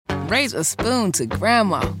raise a spoon to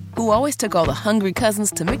Grandma, who always took all the hungry cousins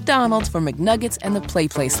to McDonald's for McNuggets and the Play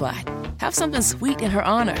Slide. Have something sweet in her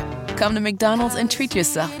honor. Come to McDonald's and treat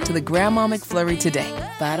yourself to the Grandma McFlurry today.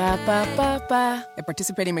 Ba-da-ba-ba-ba. At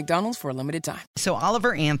participating McDonald's for a limited time. So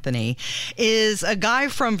Oliver Anthony is a guy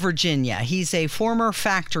from Virginia. He's a former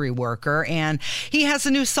factory worker, and he has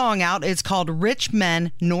a new song out. It's called Rich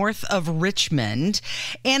Men North of Richmond,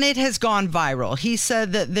 and it has gone viral. He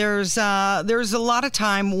said that there's a lot of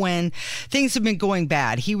time when things have been going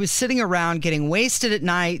bad. He was sitting around getting wasted at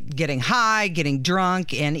night, getting high, getting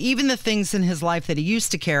drunk, and even the things in his life that he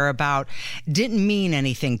used to care about didn't mean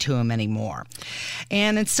anything to him anymore.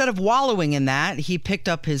 And instead of wallowing in that, he picked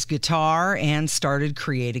up his guitar and started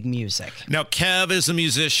creating music. Now, Kev is a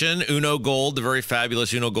musician. Uno Gold, the very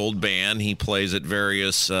fabulous Uno Gold band. He plays at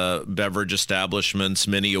various beverage establishments,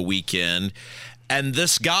 many a weekend. And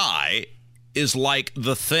this guy is like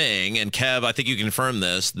the thing, and Kev, I think you confirm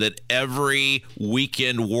this, that every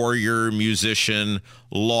weekend warrior musician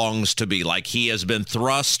longs to be. Like, he has been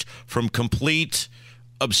thrust from complete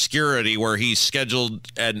obscurity where he's scheduled,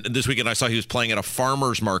 and this weekend I saw he was playing at a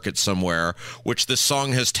farmer's market somewhere, which this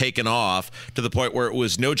song has taken off to the point where it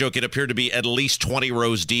was no joke. It appeared to be at least 20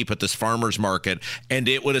 rows deep at this farmer's market, and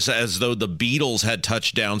it was as though the Beatles had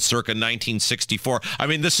touched down circa 1964. I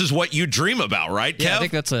mean, this is what you dream about, right, Kev? Yeah, I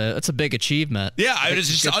think that's a big achievement. Yeah, it's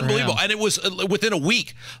just unbelievable. And it was within a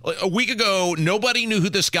week. A week ago, nobody knew who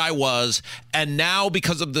this guy was, and now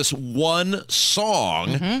because of this one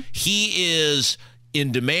song, he is in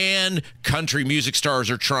demand. Country music stars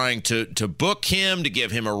are trying to book him, to give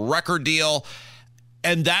him a record deal.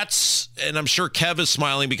 And I'm sure Kev is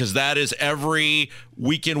smiling because that is every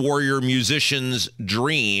weekend warrior musician's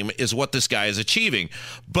dream, is what this guy is achieving.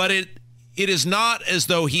 But it is not as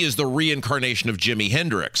though he is the reincarnation of Jimi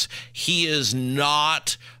Hendrix. He is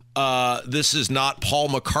not, this is not Paul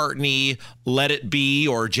McCartney, Let It Be,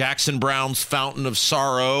 or Jackson Brown's Fountain of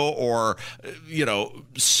Sorrow, or,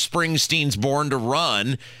 Springsteen's Born to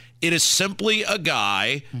Run. It is simply a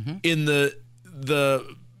guy in the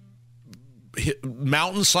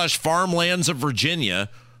mountain/farmlands of Virginia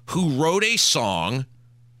who wrote a song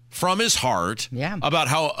from his heart about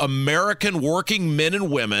how American working men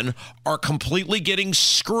and women are completely getting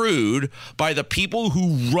screwed by the people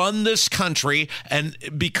who run this country. And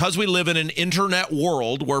because we live in an internet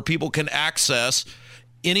world where people can access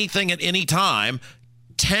anything at any time,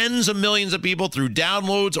 tens of millions of people through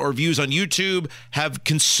downloads or views on YouTube have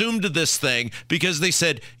consumed this thing because they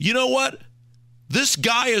said, you know what? This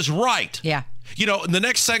guy is right. Yeah. In the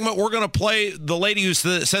next segment, we're going to play the lady who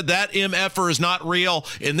said that MFer is not real.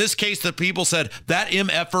 In this case, the people said that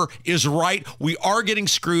MFer is right. We are getting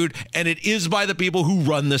screwed, and it is by the people who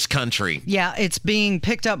run this country. Yeah, it's being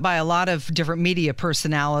picked up by a lot of different media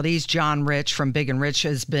personalities. John Rich from Big and Rich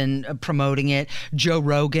has been promoting it. Joe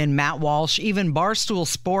Rogan, Matt Walsh, even Barstool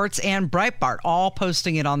Sports and Breitbart, all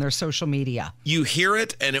posting it on their social media. You hear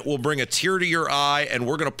it, and it will bring a tear to your eye, and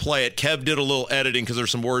we're going to play it. Kev did a little editing because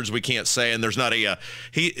there's some words we can't say, and there's not a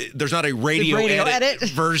radio edit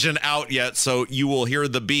version out yet, so you will hear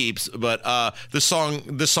the beeps. But this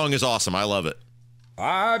song is awesome. I love it.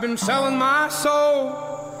 I've been selling my soul,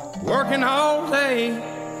 working all day,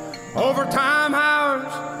 overtime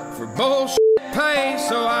hours for bullshit pay,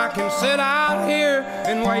 so I can sit out here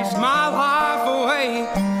and waste my life away,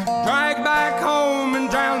 drag back home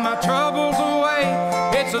and drown my troubles away.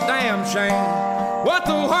 It's a damn shame what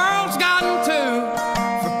the world's gotten to.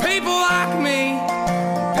 People like me,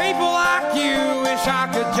 people like you, wish I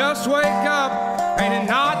could just wake up and it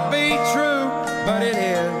not be true, but it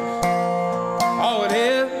is. Oh, it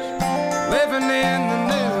is, living in the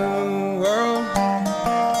new world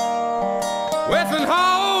with an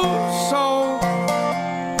whole soul.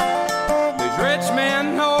 These rich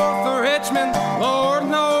men north of Richmond, Lord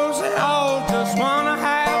knows they all just want to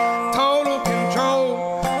have total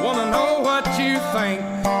control. Want to know what you think,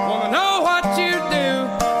 want to know what you do.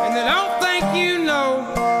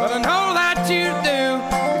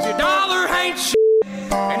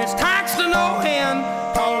 And it's taxed to no end,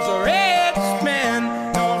 cause the rich men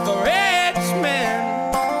know the rich men.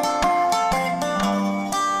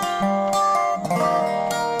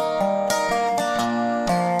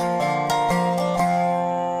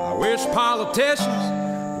 I wish politicians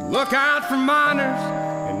would look out for minors,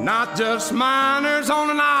 and not just minors on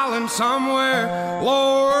an island somewhere.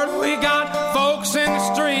 Lord, we got folks in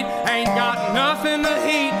the street, ain't got nothing to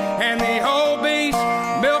eat, and the whole beast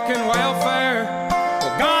milking welfare.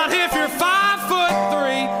 God, if you're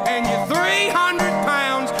 5'3" and you're 300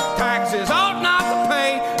 pounds, taxes ought not to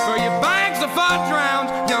pay for your bags of fudge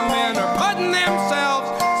rounds. Young men are putting themselves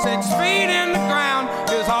 6 feet in the ground,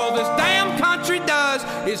 'cause all this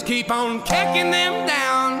is keep on kicking them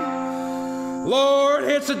down. Lord,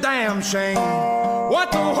 it's a damn shame what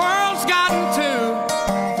the world's gotten to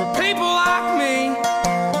for people like me,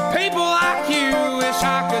 people like you. Wish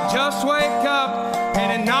I could just wake up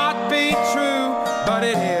and it not be true, but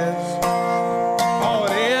it is. Oh,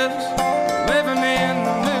 it is living in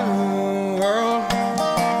the new world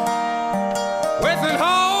with an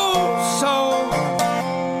whole soul.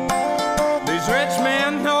 These rich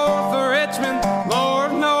men north of Richmond,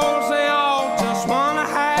 Lord knows they all just wanna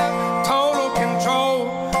have total control.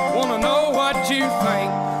 Wanna know what you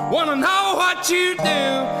think, wanna know what you do,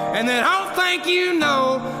 and they don't think you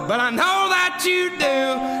know, but I know that you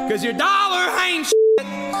do, 'cause your dollar ain't shit,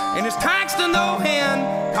 and it's taxed to no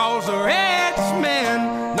end, 'cause the rich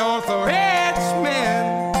men north of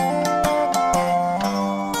Richmond.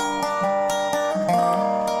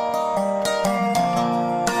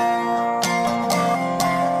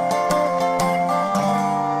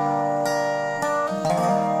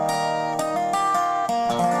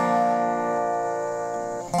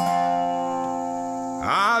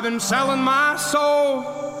 I've been selling my soul,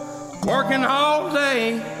 working all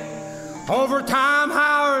day, overtime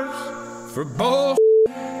hours for bull.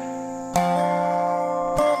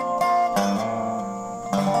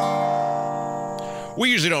 We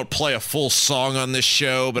usually don't play a full song on this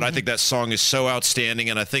show, but I think that song is so outstanding,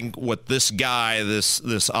 and I think what this guy,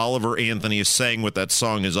 this Oliver Anthony, is saying with that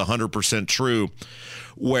song is 100% true,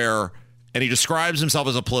 and he describes himself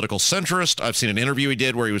as a political centrist. I've seen an interview he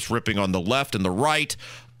did where he was ripping on the left and the right.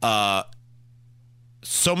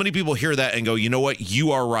 So many people hear that and go, you know what?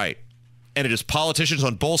 You are right. And it is politicians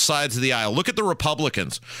on both sides of the aisle. Look at the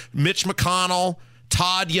Republicans. Mitch McConnell,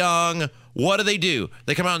 Todd Young. What do?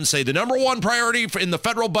 They come out and say the number one priority in the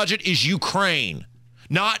federal budget is Ukraine.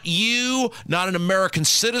 Not you, not an American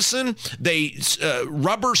citizen. They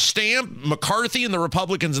rubber stamp McCarthy and the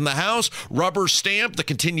Republicans in the House, rubber stamp the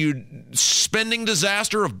continued spending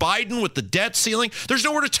disaster of Biden with the debt ceiling. There's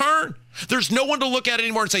nowhere to turn. There's no one to look at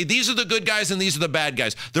anymore and say, these are the good guys and these are the bad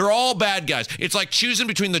guys. They're all bad guys. It's like choosing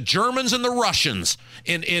between the Germans and the Russians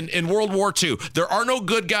in World War II. There are no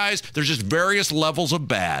good guys. There's just various levels of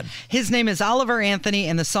bad. His name is Oliver Anthony,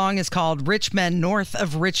 and the song is called Rich Men North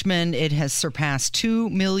of Richmond. It has surpassed 2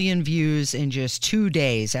 million views in just 2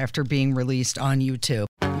 days after being released on YouTube.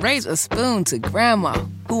 Raise a spoon to Grandma,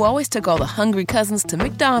 who always took all the hungry cousins to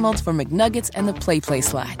McDonald's for McNuggets and the Play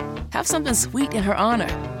Slide. Have something sweet in her honor.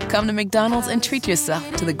 Come to McDonald's and treat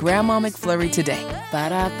yourself to the Grandma McFlurry today.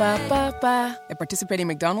 Ba-da-ba-ba-ba. At participating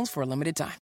McDonald's for a limited time.